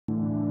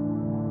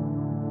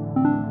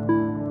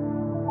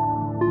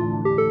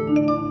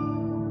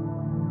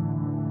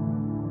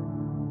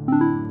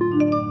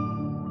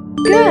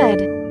Good.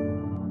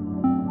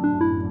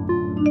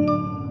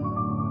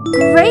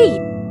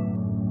 Great.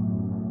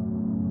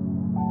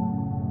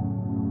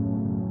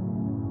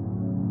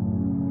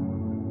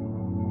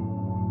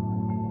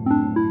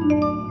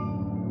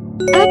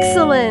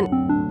 Excellent.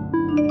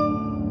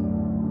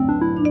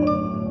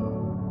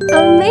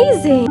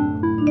 Amazing.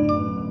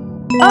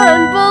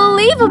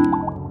 Unbelievable.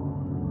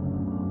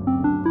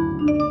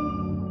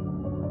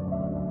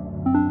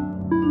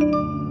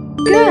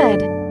 Good.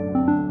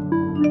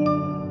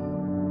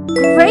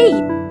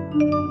 Great.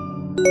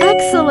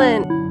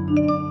 Excellent.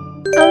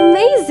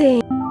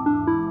 Amazing.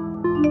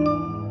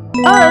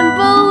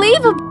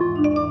 Unbelievable.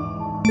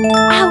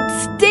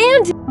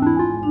 Outstanding.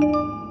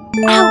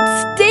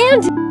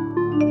 Outstanding.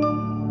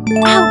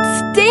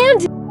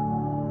 Outstanding.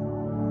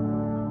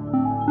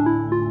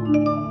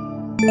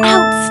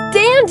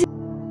 Outstanding.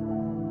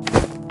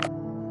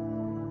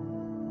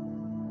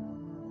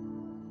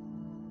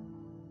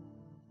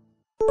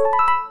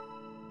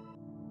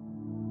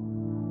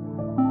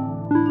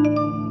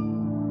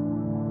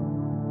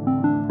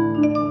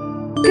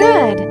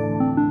 Good.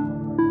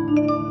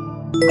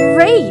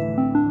 Great.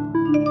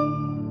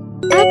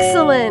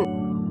 Excellent.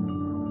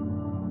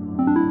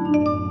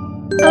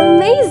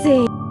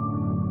 Amazing.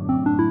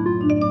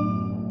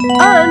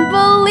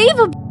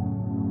 Unbelievable.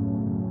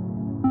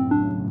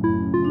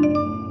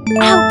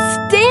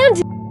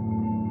 Outstanding.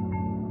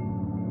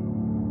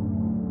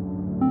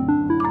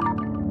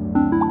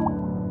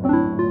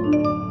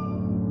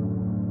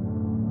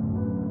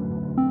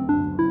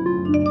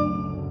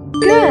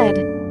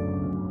 Good.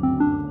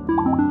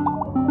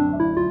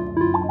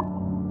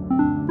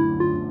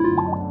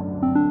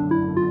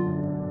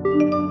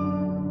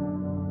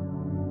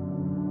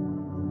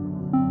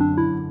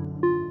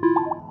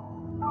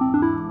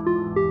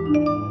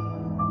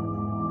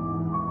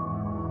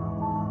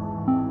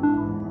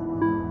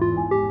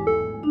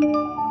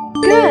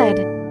 Good.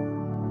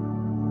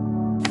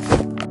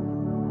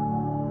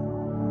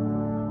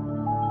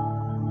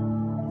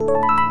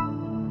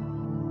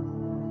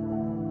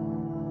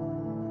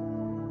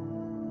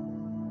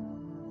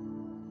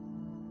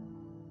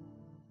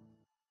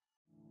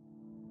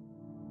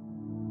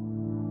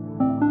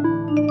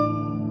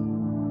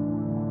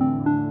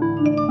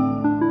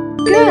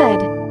 Good.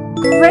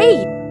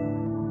 Great.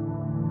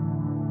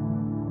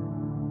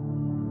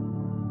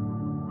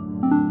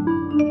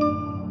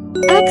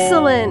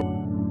 Excellent.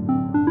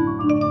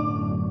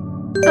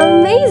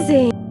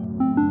 Amazing.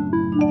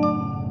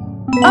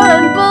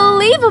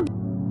 Unbelievable.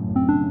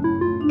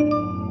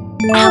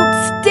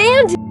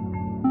 Outstanding.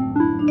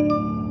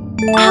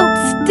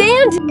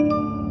 Outstanding.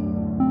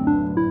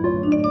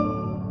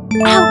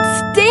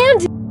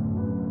 Outstanding.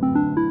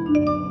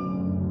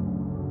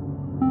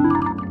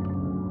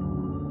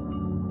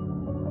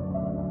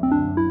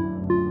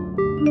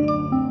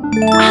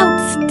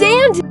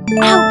 Outstanding.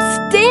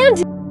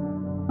 Outstanding.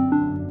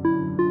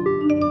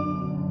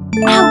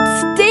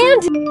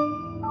 Outstanding.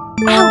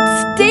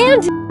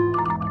 Outstanding.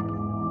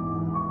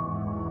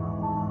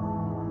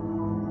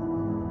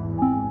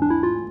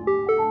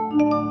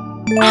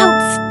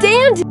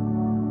 Outstanding.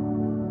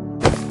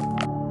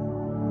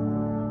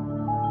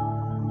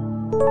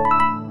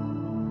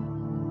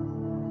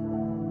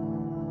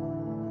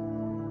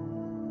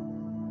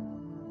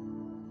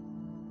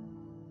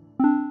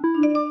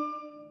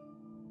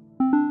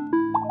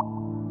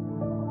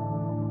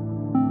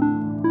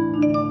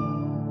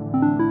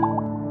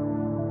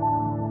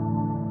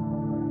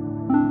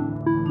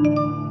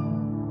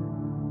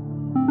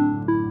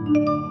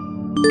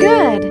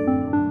 Good.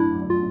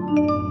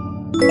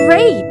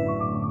 Great.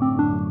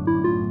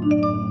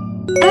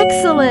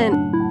 Excellent.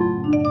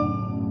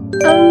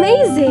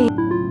 Amazing.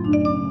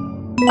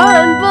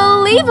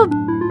 Unbelievable.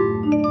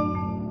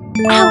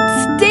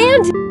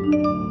 Outstanding.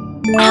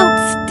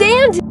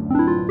 Outstanding.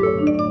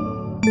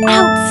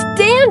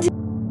 Outstanding.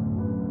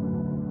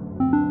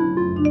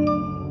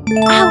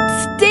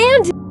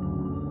 Outstanding.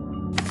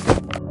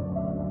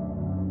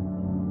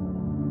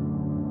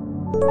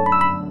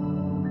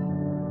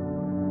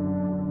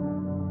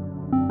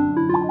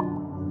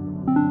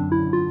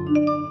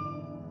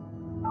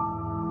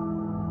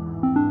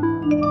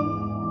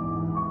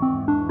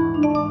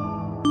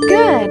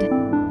 Good.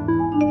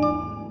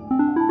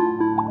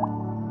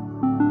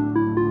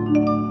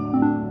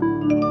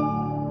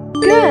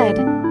 Good.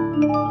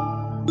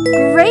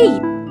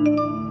 Great.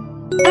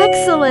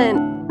 Excellent.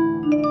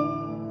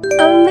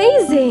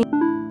 Amazing.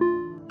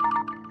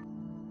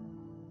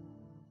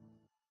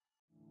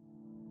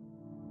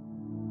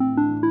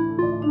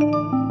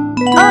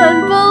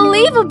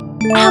 Unbelievable.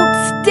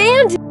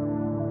 Outstanding.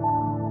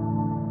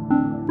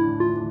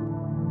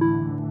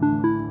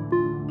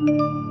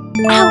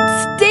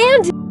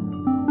 Outstanding.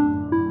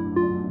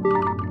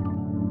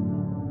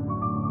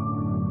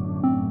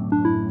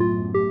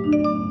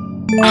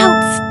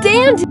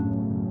 Outstanding.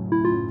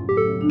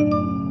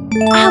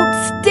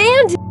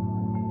 Outstanding.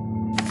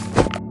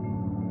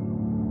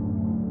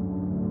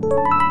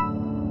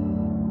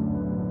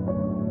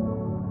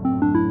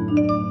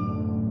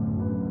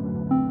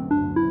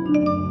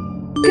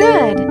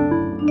 Good.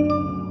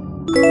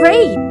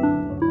 Great.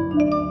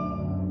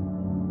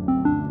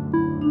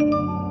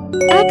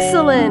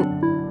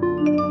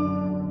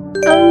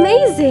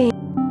 Amazing!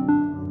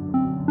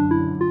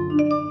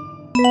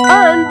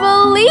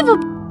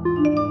 Unbelievable!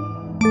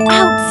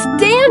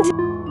 Outstanding!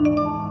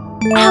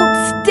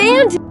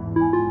 Outstanding!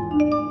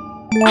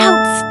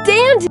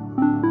 Outstanding!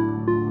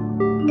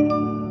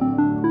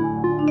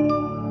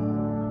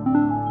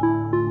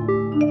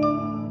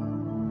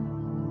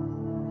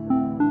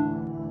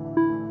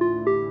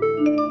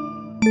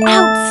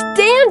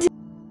 Outstanding!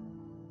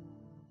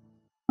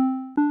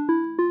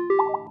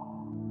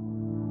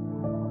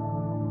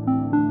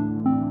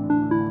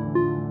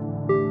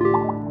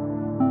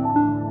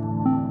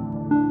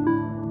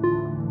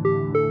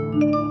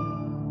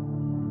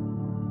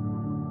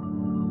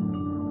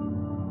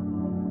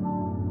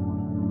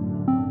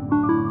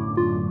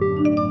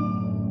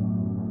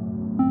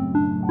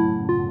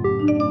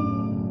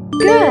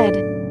 Good!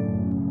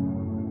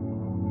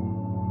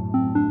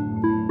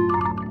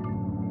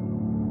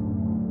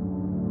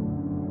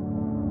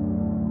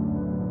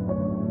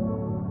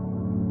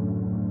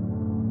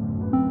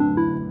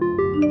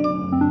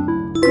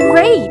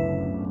 Great!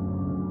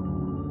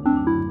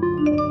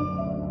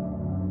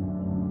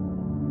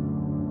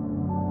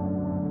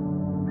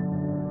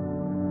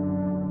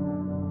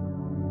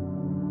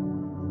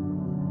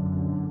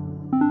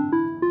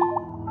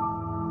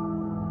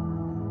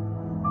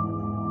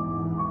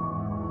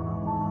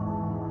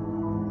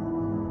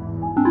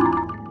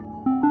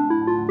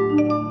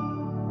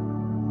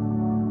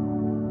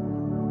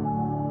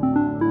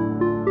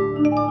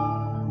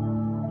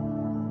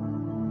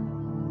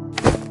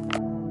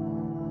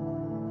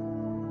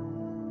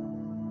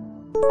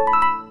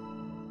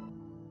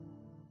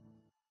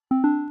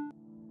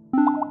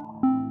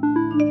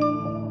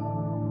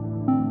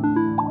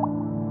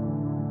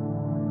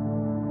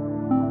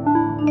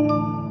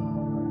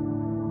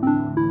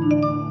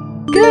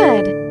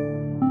 Good!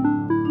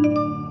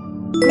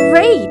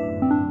 Great!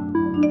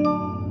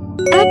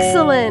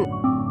 Excellent!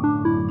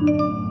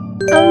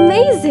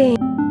 Amazing!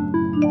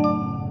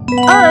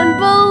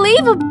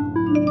 Unbelievable!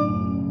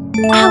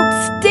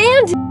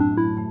 Outstanding!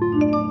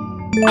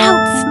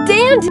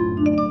 Outstanding!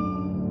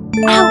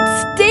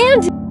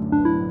 Outstanding!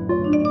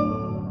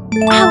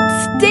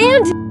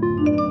 Outstanding!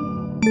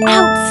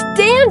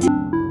 Outstanding!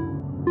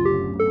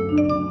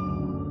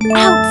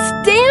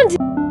 Outstanding!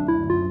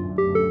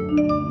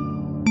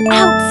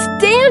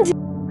 Outstanding!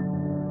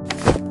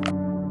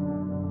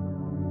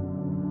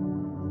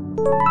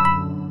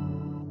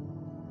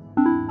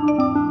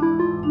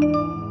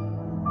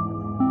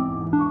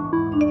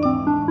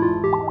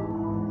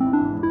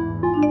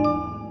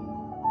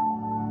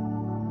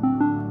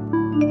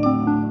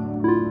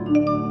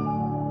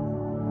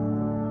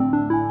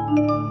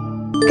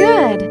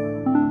 Good!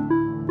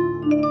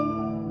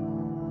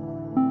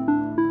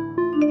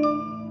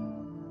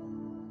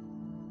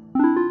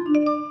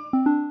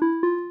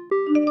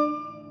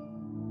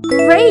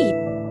 Great!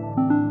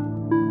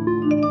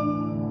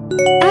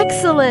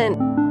 Excellent!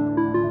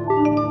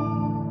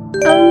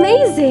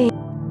 Amazing!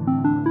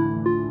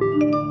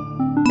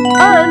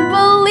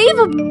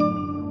 Unbelievable!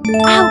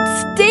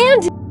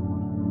 Outstanding!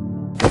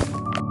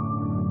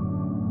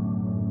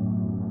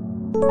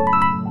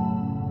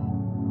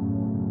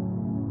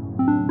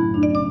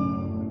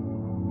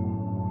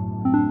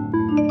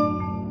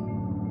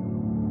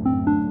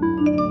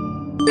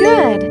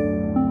 Good!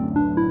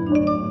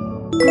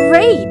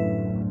 Great!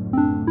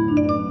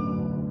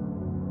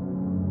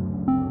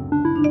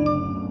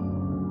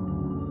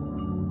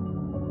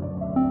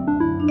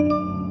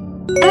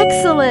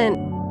 Excellent!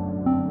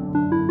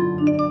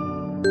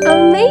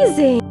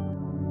 Amazing!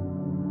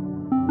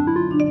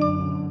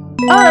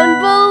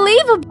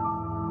 Unbelievable!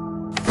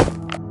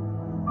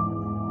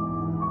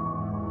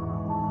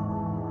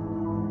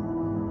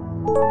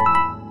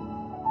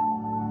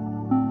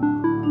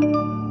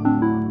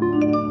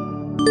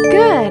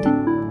 Good!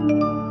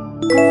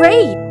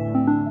 Great!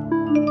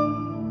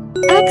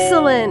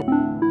 Excellent!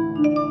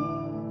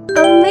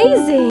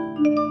 Amazing!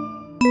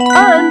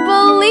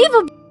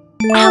 Unbelievable!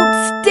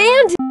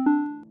 Outstanding!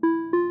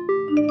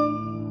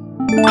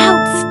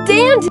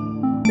 Outstanding!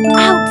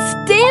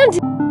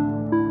 Outstanding!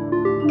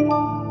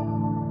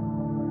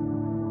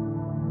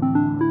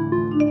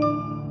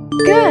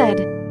 Good!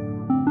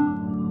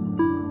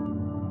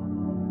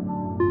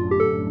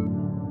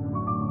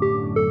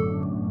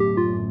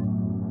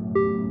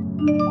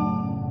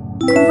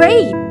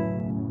 Great!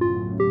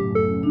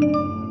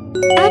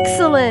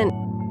 Excellent!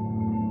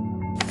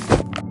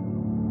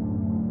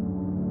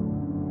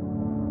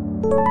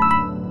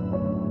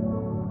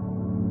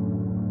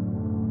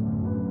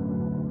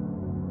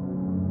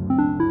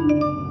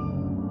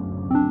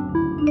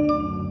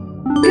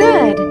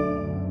 Good!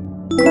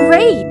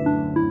 Great!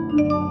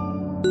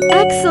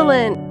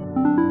 Excellent!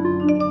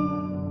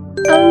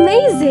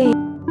 Amazing!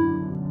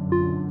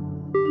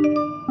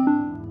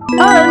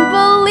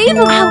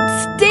 Unbelievable!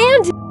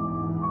 Outstanding!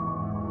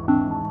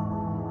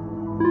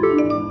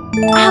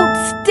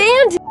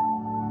 Outstanding!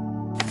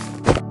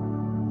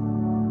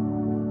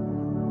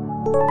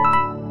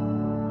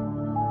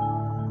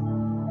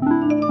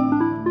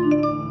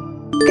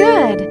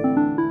 Good!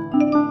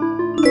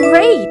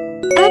 Great!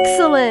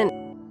 Excellent!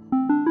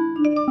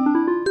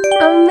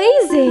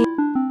 Amazing!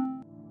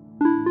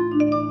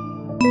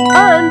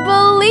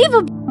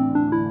 Unbelievable!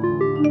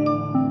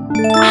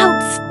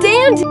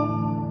 Outstanding!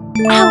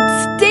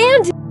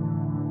 Outstanding!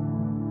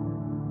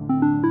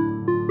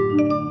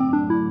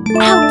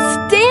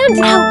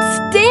 Outstanding!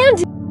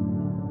 Outstanding!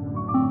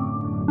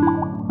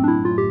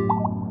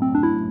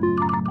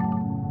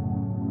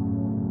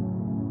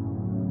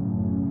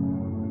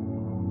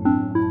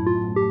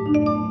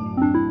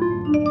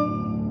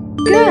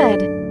 Good!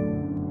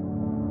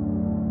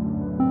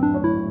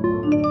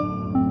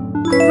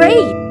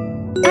 Great!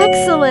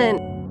 Excellent!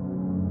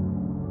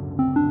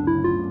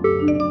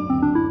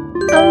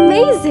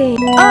 Amazing!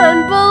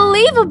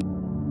 Unbelievable!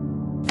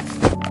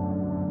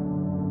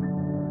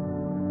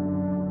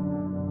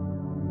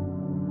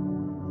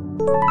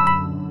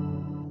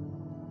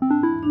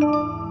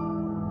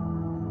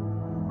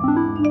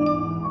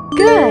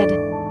 Good!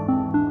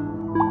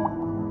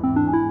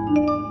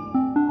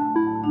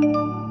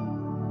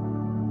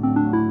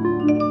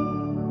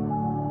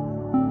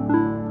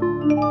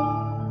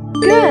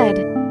 Good!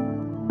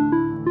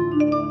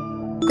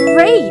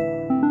 Great!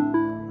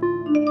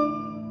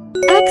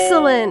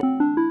 Excellent!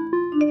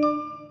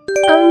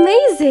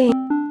 Amazing!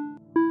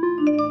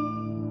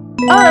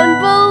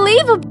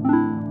 Unbelievable!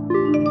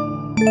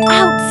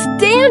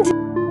 Outstanding!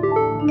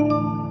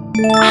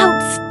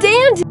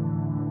 Outstanding!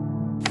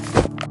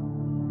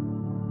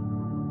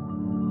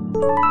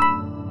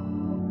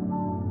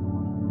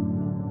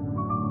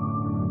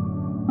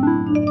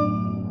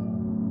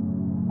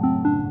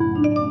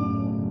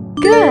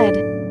 Good!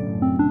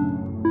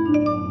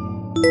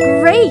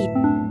 Great!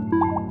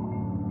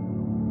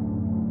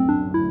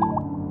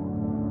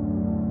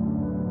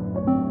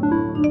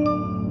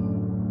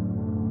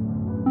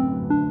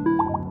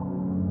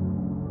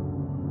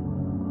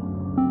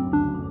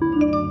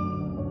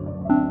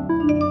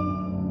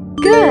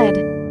 Good!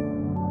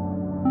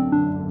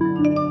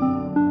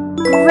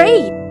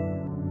 Great!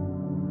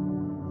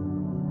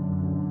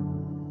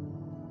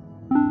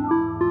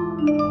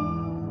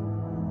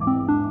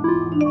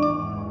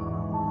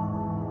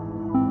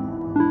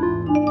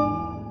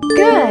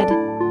 Good!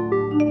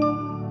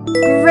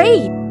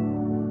 Great!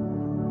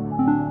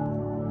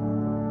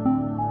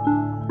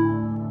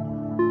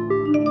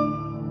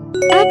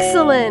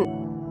 Excellent!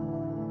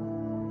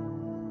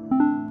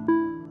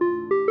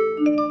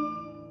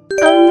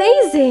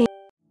 Amazing!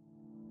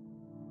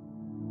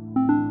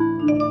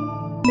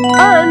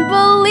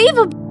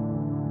 Unbelievable!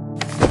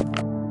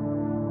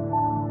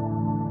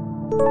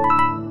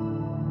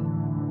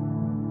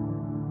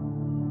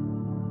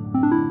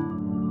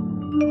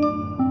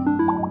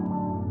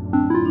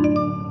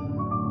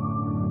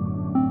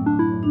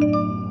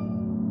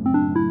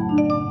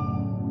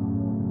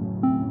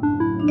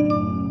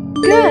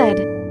 Good!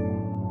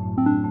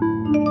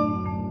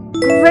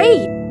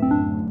 Great!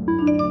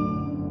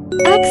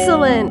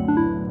 Excellent!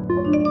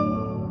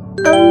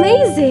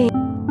 Amazing!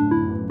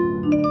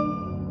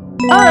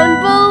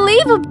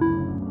 Unbelievable!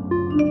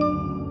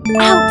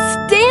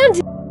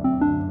 Outstanding!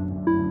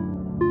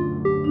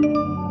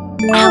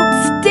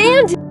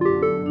 Outstanding!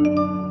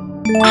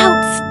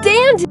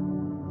 Outstanding!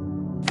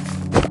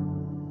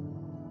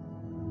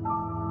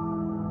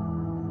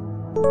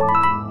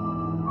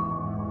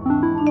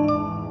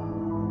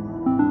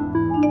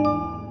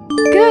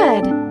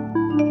 Good!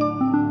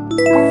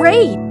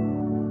 Great!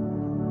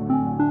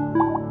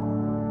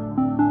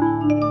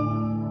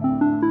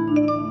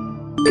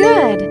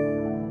 Good!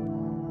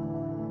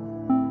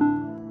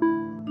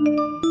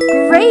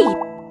 Great!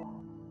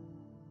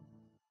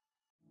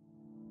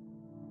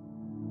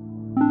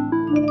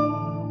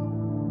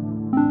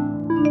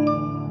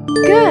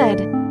 Good!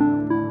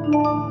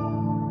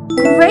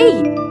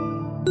 Great!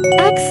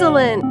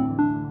 Excellent!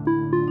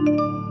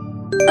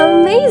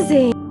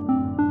 Amazing!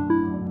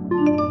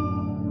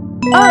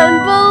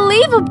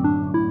 Unbelievable!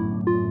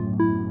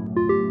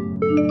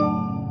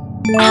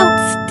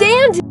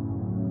 Outstanding!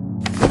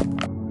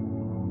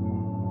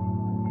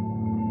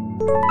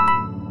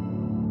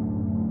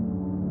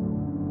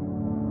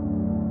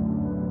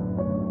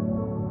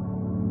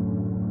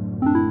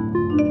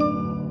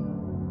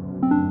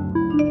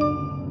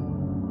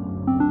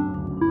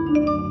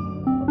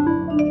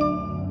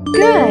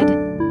 Good!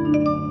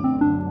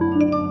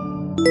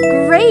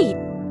 Great!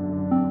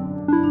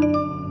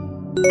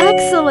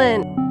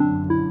 Excellent!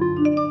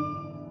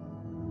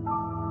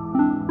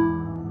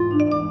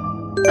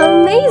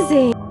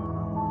 Amazing!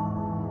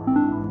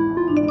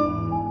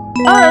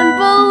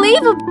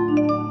 Unbelievable!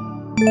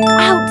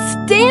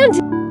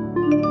 Outstanding!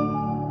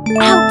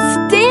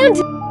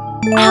 Outstanding!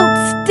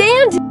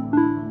 Outstanding!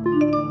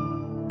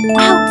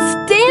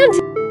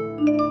 Outstanding!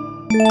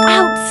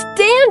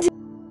 Outstanding!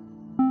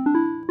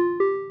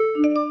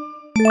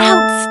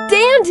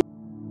 Outstanding!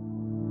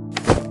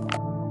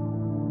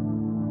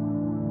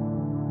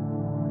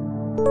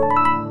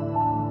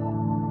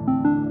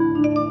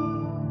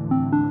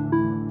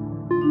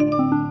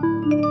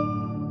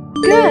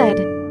 Good!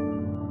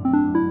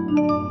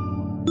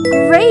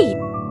 Great!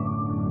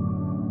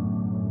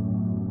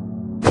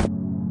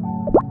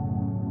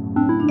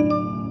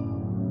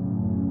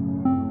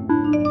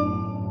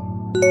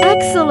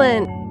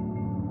 Excellent!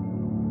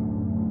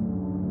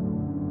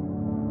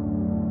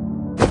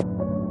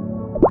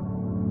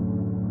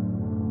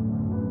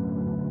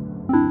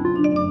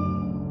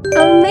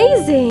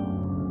 Amazing!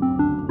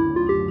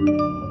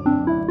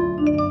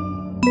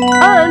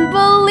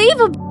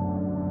 Unbelievable!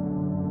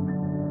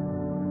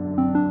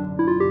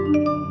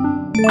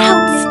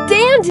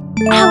 Outstanding!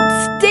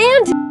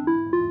 Outstanding!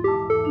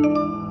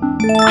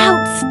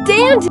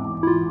 Outstanding!